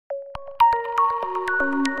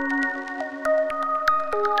From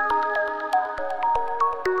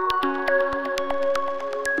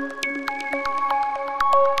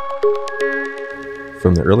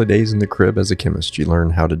the early days in the crib as a chemist, you learn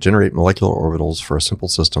how to generate molecular orbitals for a simple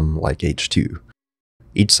system like H2.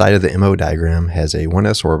 Each side of the MO diagram has a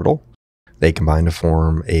 1s orbital. They combine to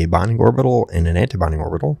form a bonding orbital and an antibonding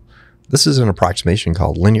orbital. This is an approximation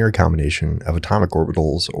called linear combination of atomic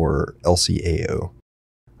orbitals, or LCAO.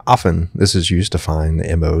 Often, this is used to find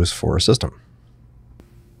the MOs for a system.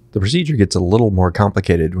 The procedure gets a little more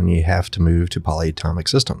complicated when you have to move to polyatomic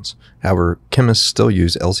systems. However, chemists still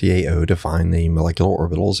use LCAO to find the molecular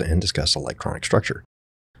orbitals and discuss electronic structure.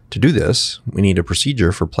 To do this, we need a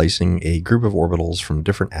procedure for placing a group of orbitals from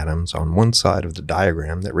different atoms on one side of the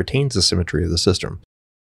diagram that retains the symmetry of the system.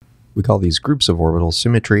 We call these groups of orbitals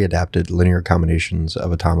symmetry-adapted linear combinations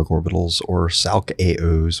of atomic orbitals, or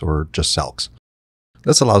SALC-AOs, or just SALCs.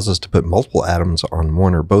 This allows us to put multiple atoms on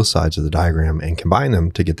one or both sides of the diagram and combine them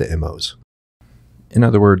to get the MOs. In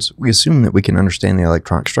other words, we assume that we can understand the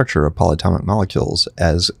electronic structure of polyatomic molecules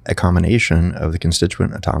as a combination of the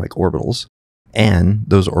constituent atomic orbitals and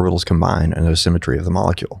those orbitals combined under the symmetry of the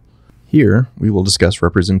molecule. Here, we will discuss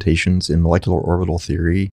representations in molecular orbital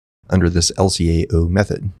theory under this LCAO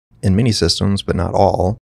method. In many systems, but not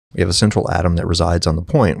all, we have a central atom that resides on the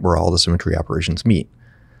point where all the symmetry operations meet.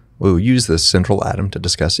 We will use this central atom to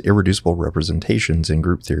discuss irreducible representations in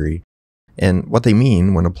group theory and what they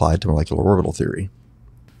mean when applied to molecular orbital theory.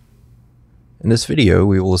 In this video,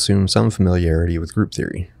 we will assume some familiarity with group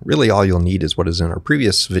theory. Really, all you'll need is what is in our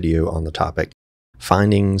previous video on the topic,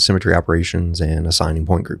 finding symmetry operations and assigning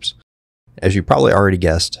point groups. As you probably already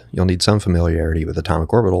guessed, you'll need some familiarity with atomic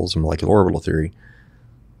orbitals and molecular orbital theory.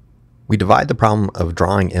 We divide the problem of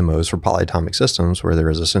drawing MOs for polyatomic systems where there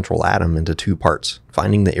is a central atom into two parts,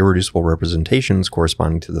 finding the irreducible representations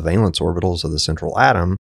corresponding to the valence orbitals of the central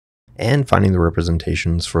atom, and finding the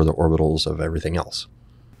representations for the orbitals of everything else.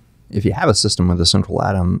 If you have a system with a central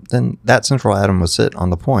atom, then that central atom will sit on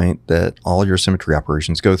the point that all your symmetry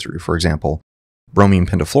operations go through. For example, bromine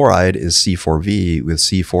pentafluoride is C4V with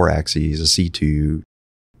C4 axes, a C2,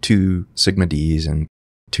 2 sigma Ds, and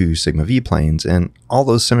 2 sigma V planes, and all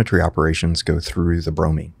those symmetry operations go through the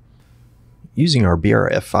bromine. Using our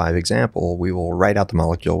BRF5 example, we will write out the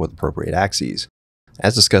molecule with appropriate axes.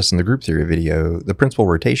 As discussed in the group theory video, the principal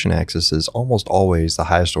rotation axis is almost always the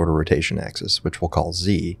highest order rotation axis, which we'll call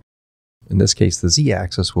Z. In this case, the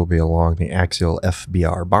Z-axis will be along the axial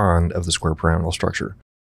FBr bond of the square pyramidal structure.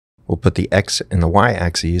 We'll put the X and the Y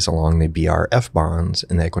axes along the BRF bonds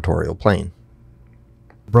in the equatorial plane.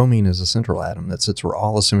 Bromine is a central atom that sits where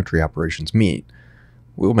all the symmetry operations meet.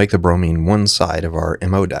 We will make the bromine one side of our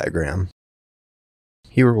MO diagram.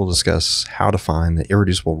 Here we'll discuss how to find the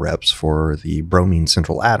irreducible reps for the bromine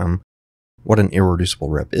central atom, what an irreducible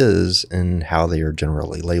rep is, and how they are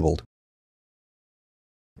generally labeled.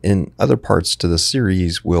 In other parts to this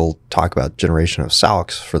series, we'll talk about generation of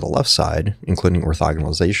SALCs for the left side, including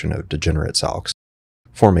orthogonalization of degenerate SALCs,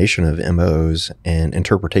 formation of MOs, and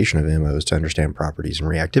interpretation of MOs to understand properties and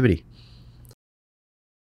reactivity.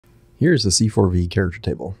 Here's the C4V character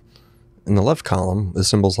table. In the left column, the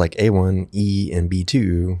symbols like A1, E, and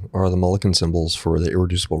B2 are the Mulliken symbols for the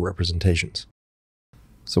irreducible representations.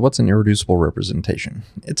 So what's an irreducible representation?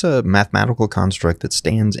 It's a mathematical construct that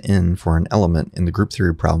stands in for an element in the group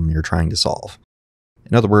theory problem you're trying to solve.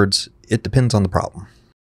 In other words, it depends on the problem.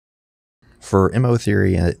 For MO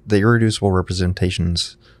theory, the irreducible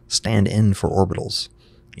representations stand in for orbitals,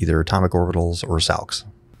 either atomic orbitals or SALCs.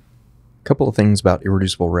 A couple of things about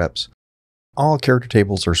irreducible reps. All character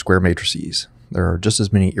tables are square matrices. There are just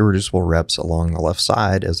as many irreducible reps along the left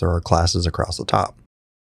side as there are classes across the top.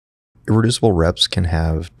 Irreducible reps can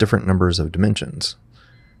have different numbers of dimensions,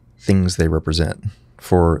 things they represent.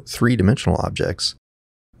 For three-dimensional objects,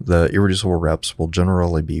 the irreducible reps will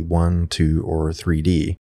generally be 1, 2, or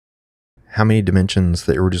 3D. How many dimensions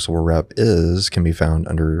the irreducible rep is can be found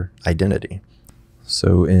under identity.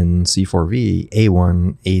 So in C4V,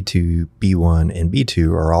 A1, A2, B1, and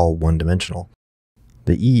B2 are all one-dimensional.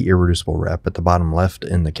 The E irreducible rep at the bottom left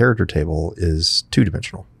in the character table is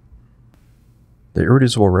two-dimensional. The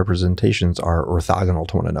irreducible representations are orthogonal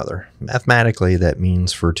to one another. Mathematically, that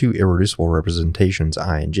means for two irreducible representations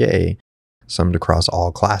I and J, summed across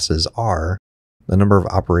all classes R, the number of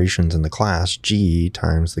operations in the class G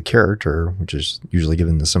times the character, which is usually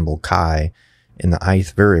given the symbol chi, in the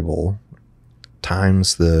ith variable,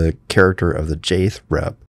 times the character of the jth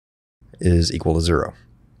rep is equal to 0.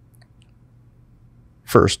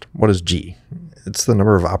 First, what is G? It's the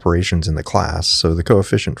number of operations in the class, so the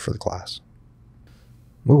coefficient for the class.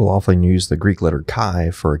 We will often use the Greek letter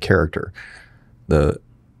chi for a character. The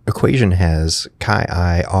equation has chi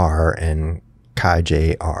I r and chi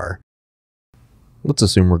j r. Let's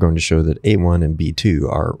assume we're going to show that A1 and B2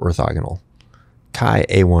 are orthogonal. Chi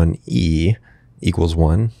A1e equals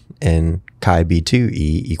 1 and chi B2e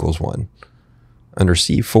equals 1. Under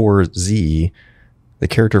C4z, the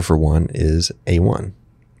character for 1 is A1,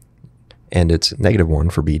 and it's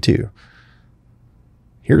 -1 for B2.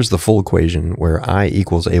 Here's the full equation where I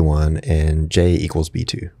equals A1 and J equals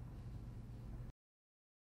B2.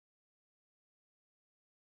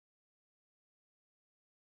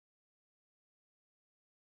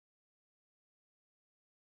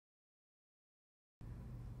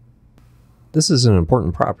 This is an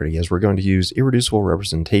important property as we're going to use irreducible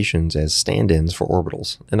representations as stand-ins for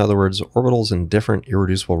orbitals. In other words, orbitals in different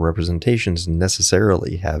irreducible representations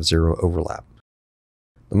necessarily have zero overlap.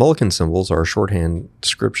 The Mulliken symbols are a shorthand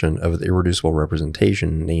description of the irreducible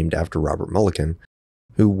representation named after Robert Mulliken,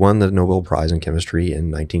 who won the Nobel Prize in Chemistry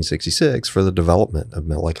in 1966 for the development of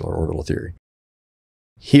molecular orbital theory.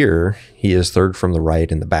 Here, he is third from the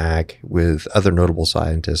right in the back with other notable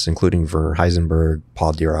scientists including Werner Heisenberg,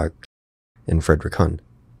 Paul Dirac, and Frederick Hund.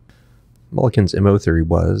 Mulliken's MO theory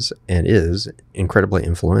was, and is, incredibly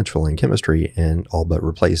influential in chemistry and all but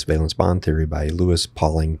replaced valence bond theory by Lewis,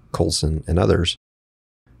 Pauling, Coulson, and others.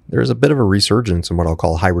 There is a bit of a resurgence in what I'll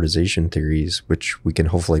call hybridization theories, which we can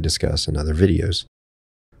hopefully discuss in other videos.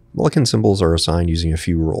 Mulliken symbols are assigned using a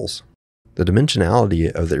few rules. The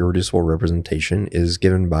dimensionality of the irreducible representation is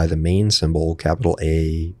given by the main symbol capital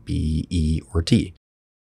A, B, E, or T.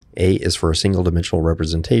 A is for a single-dimensional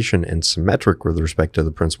representation and symmetric with respect to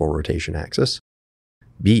the principal rotation axis.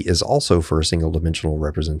 B is also for a single-dimensional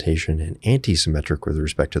representation and anti-symmetric with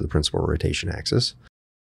respect to the principal rotation axis.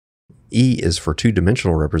 E is for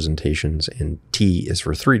two-dimensional representations, and T is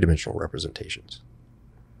for three-dimensional representations.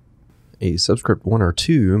 A subscript 1 or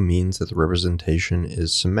 2 means that the representation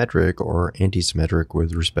is symmetric or anti-symmetric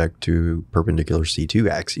with respect to perpendicular C2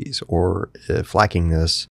 axes, or if lacking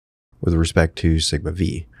this, with respect to sigma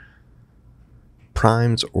V.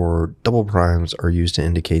 Primes or double primes are used to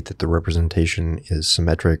indicate that the representation is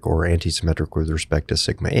symmetric or anti-symmetric with respect to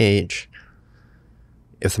sigma H.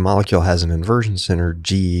 If the molecule has an inversion center,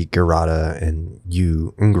 G Gerata and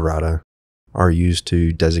U Ungerata are used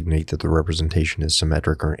to designate that the representation is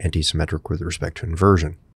symmetric or anti-symmetric with respect to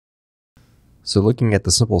inversion. So looking at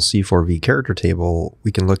the simple C4V character table,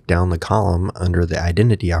 we can look down the column under the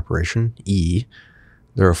identity operation, E.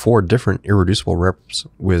 There are 4 different irreducible reps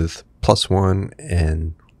with +1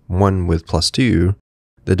 and 1 with +2.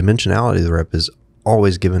 The dimensionality of the rep is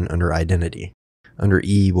always given under identity. Under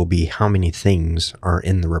E will be how many things are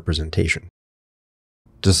in the representation.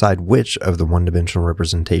 To decide which of the one-dimensional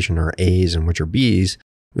representation are A's and which are B's,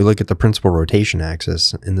 we look at the principal rotation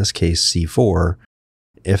axis, in this case C4.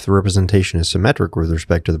 If the representation is symmetric with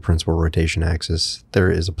respect to the principal rotation axis,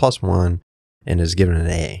 there is a +1 and is given an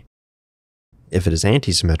A. If it is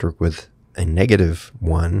anti-symmetric with a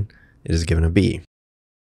 -1, it is given a B.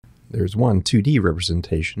 There's one 2D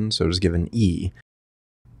representation, so it is given E.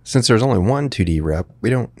 Since there's only one 2D rep, we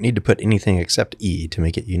don't need to put anything except E to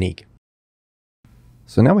make it unique.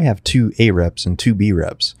 So now we have 2 A reps and 2 B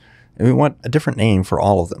reps, and we want a different name for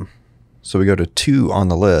all of them. So we go to 2 on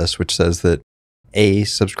the list, which says that A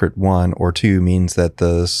subscript 1 or 2 means that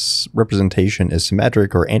the representation is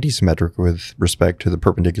symmetric or anti-symmetric with respect to the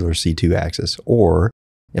perpendicular C2 axis, or,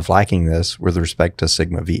 if lacking this, with respect to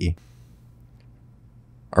sigma V.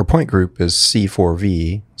 Our point group is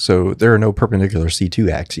C4V, so there are no perpendicular C2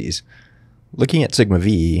 axes. Looking at sigma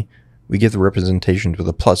V, we give the representations with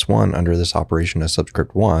a +1 under this operation a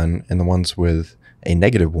subscript 1, and the ones with a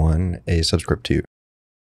 -1 a subscript 2.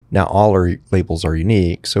 Now all our labels are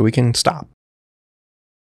unique, so we can stop.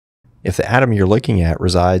 If the atom you're looking at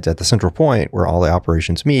resides at the central point where all the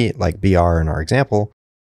operations meet, like Br in our example,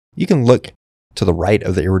 you can look to the right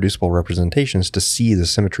of the irreducible representations to see the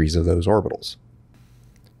symmetries of those orbitals.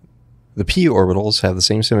 The p orbitals have the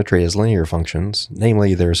same symmetry as linear functions,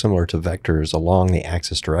 namely they're similar to vectors along the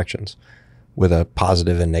axis directions, with a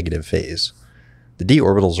positive and negative phase. The d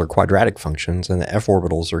orbitals are quadratic functions, and the f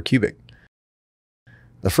orbitals are cubic.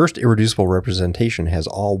 The first irreducible representation has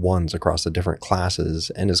all 1s across the different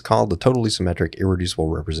classes and is called the totally symmetric irreducible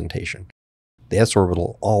representation. The s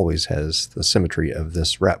orbital always has the symmetry of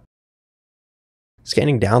this rep.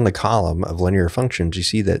 Scanning down the column of linear functions, you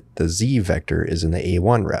see that the z vector is in the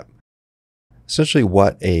A1 rep. Essentially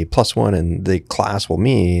what a +1 in the class will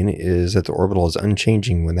mean is that the orbital is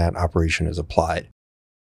unchanging when that operation is applied.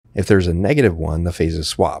 If there's a -1, the phases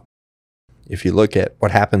swap. If you look at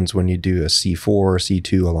what happens when you do a C4,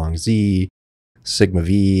 C2 along Z, sigma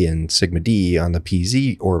V, and sigma D on the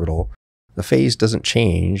PZ orbital, the phase doesn't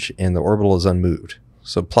change and the orbital is unmoved.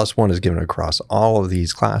 So +1 is given across all of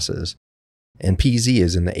these classes, and PZ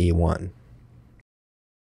is in the A1.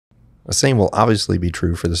 The same will obviously be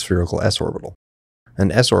true for the spherical s orbital.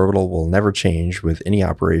 An s orbital will never change with any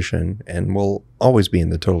operation and will always be in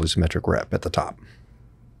the totally symmetric rep at the top.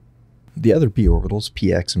 The other p orbitals,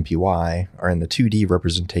 px and py, are in the 2D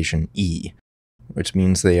representation E, which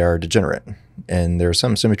means they are degenerate, and there's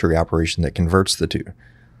some symmetry operation that converts the two.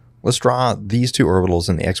 Let's draw these two orbitals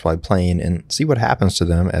in the xy plane and see what happens to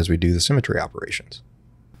them as we do the symmetry operations.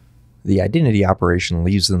 The identity operation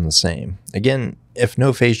leaves them the same. Again, if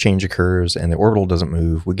no phase change occurs and the orbital doesn't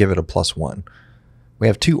move, we give it a +1. We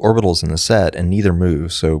have two orbitals in the set and neither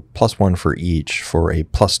moves, so +1 for each for a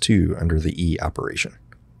 +2 under the E operation.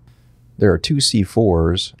 There are two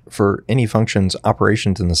C4s. For any functions,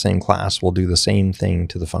 operations in the same class will do the same thing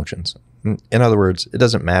to the functions. In other words, it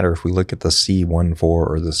doesn't matter if we look at the C14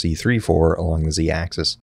 or the C34 along the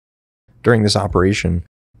z-axis. During this operation,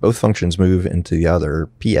 both functions move into the other,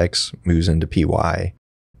 px moves into py,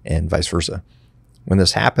 and vice versa. When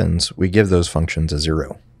this happens, we give those functions a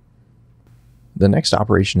 0. The next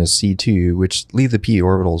operation is C2, which leaves the p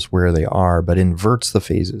orbitals where they are, but inverts the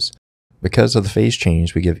phases. Because of the phase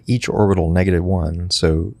change, we give each orbital -1,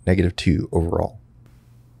 so -2 overall.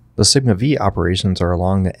 The sigma v operations are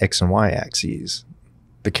along the x and y axes.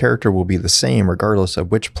 The character will be the same regardless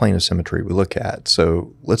of which plane of symmetry we look at,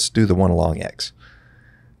 so let's do the one along x.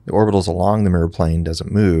 The orbitals along the mirror plane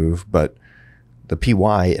doesn't move, but the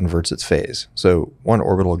py inverts its phase, so one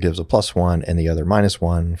orbital gives a +1 and the other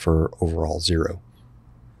 -1 for overall 0.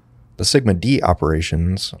 The sigma d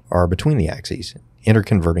operations are between the axes,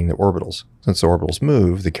 interconverting the orbitals. Since the orbitals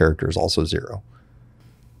move, the character is also 0.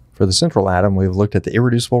 For the central atom, we've looked at the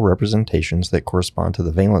irreducible representations that correspond to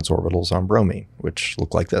the valence orbitals on bromine, which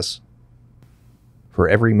look like this. For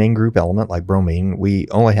every main group element like bromine, we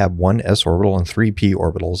only have one s orbital and 3 p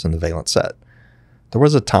orbitals in the valence set. There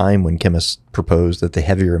was a time when chemists proposed that the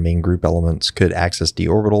heavier main group elements could access d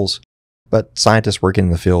orbitals, but scientists working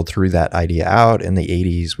in the field threw that idea out in the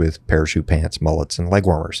 80s with parachute pants, mullets, and leg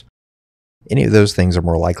warmers. Any of those things are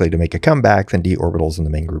more likely to make a comeback than d orbitals in the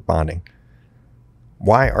main group bonding.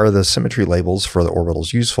 Why are the symmetry labels for the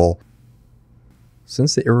orbitals useful?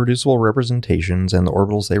 Since the irreducible representations and the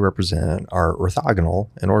orbitals they represent are orthogonal,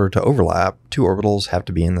 in order to overlap, two orbitals have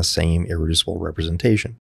to be in the same irreducible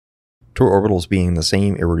representation. Two orbitals being the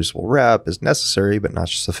same irreducible rep is necessary but not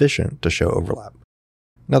sufficient to show overlap.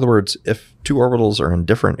 In other words, if two orbitals are in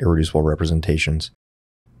different irreducible representations,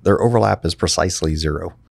 their overlap is precisely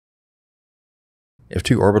 0. If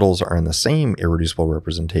two orbitals are in the same irreducible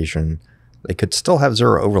representation, they could still have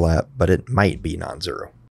 0 overlap, but it might be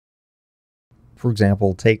non-zero. For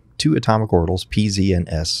example, take two atomic orbitals pz and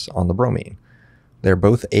s on the bromine. They're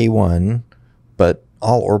both A1, but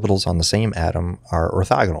all orbitals on the same atom are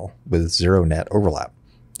orthogonal with 0 net overlap.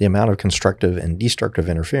 The amount of constructive and destructive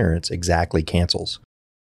interference exactly cancels.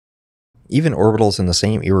 Even orbitals in the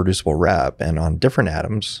same irreducible rep and on different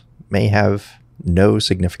atoms may have no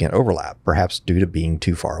significant overlap, perhaps due to being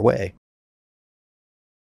too far away.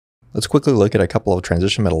 Let's quickly look at a couple of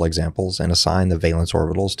transition metal examples and assign the valence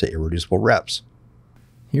orbitals to irreducible reps.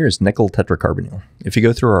 Here's nickel tetracarbonyl. If you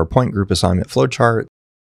go through our point group assignment flowchart,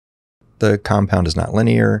 the compound is not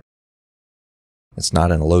linear. It's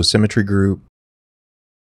not in a low symmetry group.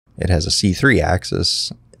 It has a C3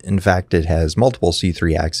 axis. In fact, it has multiple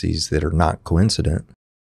C3 axes that are not coincident.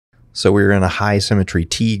 So we're in a high symmetry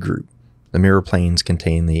T group. The mirror planes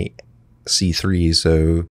contain the C3,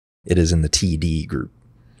 so it is in the TD group.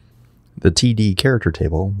 The TD character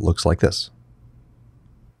table looks like this.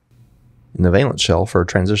 In the valence shell for a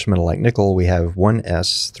transition metal like nickel, we have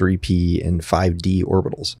 1s, 3p, and 5d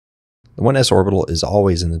orbitals. The 1s orbital is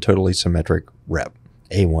always in the totally symmetric rep,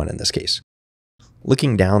 A1 in this case.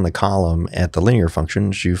 Looking down the column at the linear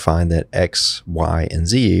functions, you find that x, y, and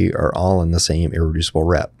z are all in the same irreducible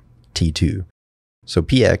rep, T2. So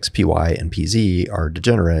px, py, and pz are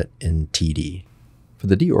degenerate in TD. For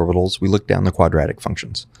the d orbitals, we look down the quadratic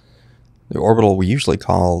functions. The orbital we usually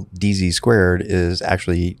call dz squared is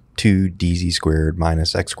actually 2dz squared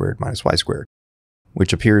minus x squared minus y squared,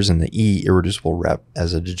 which appears in the E irreducible rep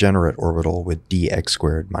as a degenerate orbital with dx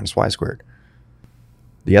squared minus y squared.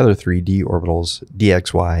 The other three d orbitals,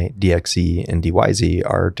 dxy, dxe, and dyz,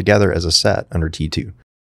 are together as a set under T2.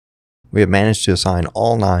 We have managed to assign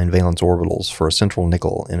all 9 valence orbitals for a central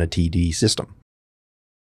nickel in a TD system.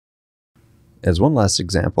 As one last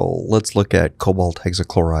example, let's look at cobalt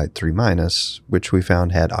hexachloride 3-, which we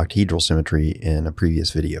found had octahedral symmetry in a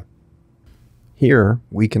previous video. Here,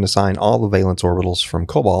 we can assign all the valence orbitals from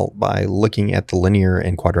cobalt by looking at the linear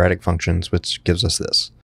and quadratic functions, which gives us this.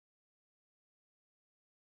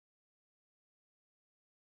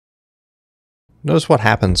 Notice what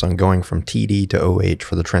happens on going from TD to OH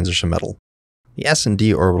for the transition metal. The S and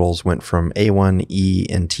D orbitals went from A1E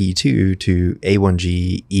and T2 to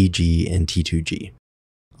A1G, EG, and T2G.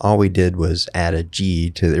 All we did was add a G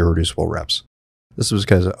to the irreducible reps. This was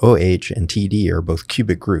because OH and TD are both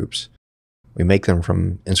cubic groups. We make them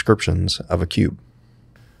from inscriptions of a cube.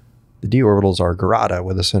 The d orbitals are Gerada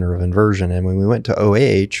with a center of inversion, and when we went to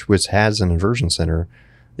OH, which has an inversion center,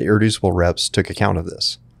 the irreducible reps took account of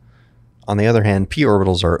this. On the other hand, p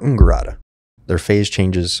orbitals are ungerada. Their phase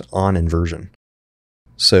changes on inversion.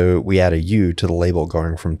 So we add a U to the label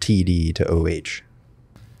going from TD to OH.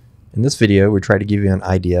 In this video, we try to give you an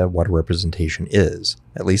idea of what a representation is,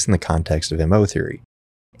 at least in the context of MO theory.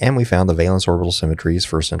 And we found the valence orbital symmetries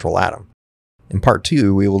for a central atom. In part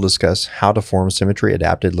 2, we will discuss how to form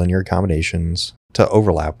symmetry-adapted linear combinations to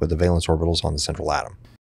overlap with the valence orbitals on the central atom.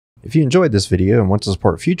 If you enjoyed this video and want to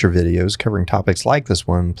support future videos covering topics like this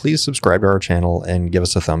one, please subscribe to our channel and give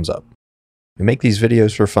us a thumbs up. We make these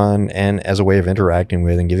videos for fun and as a way of interacting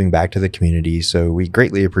with and giving back to the community, so we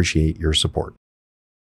greatly appreciate your support.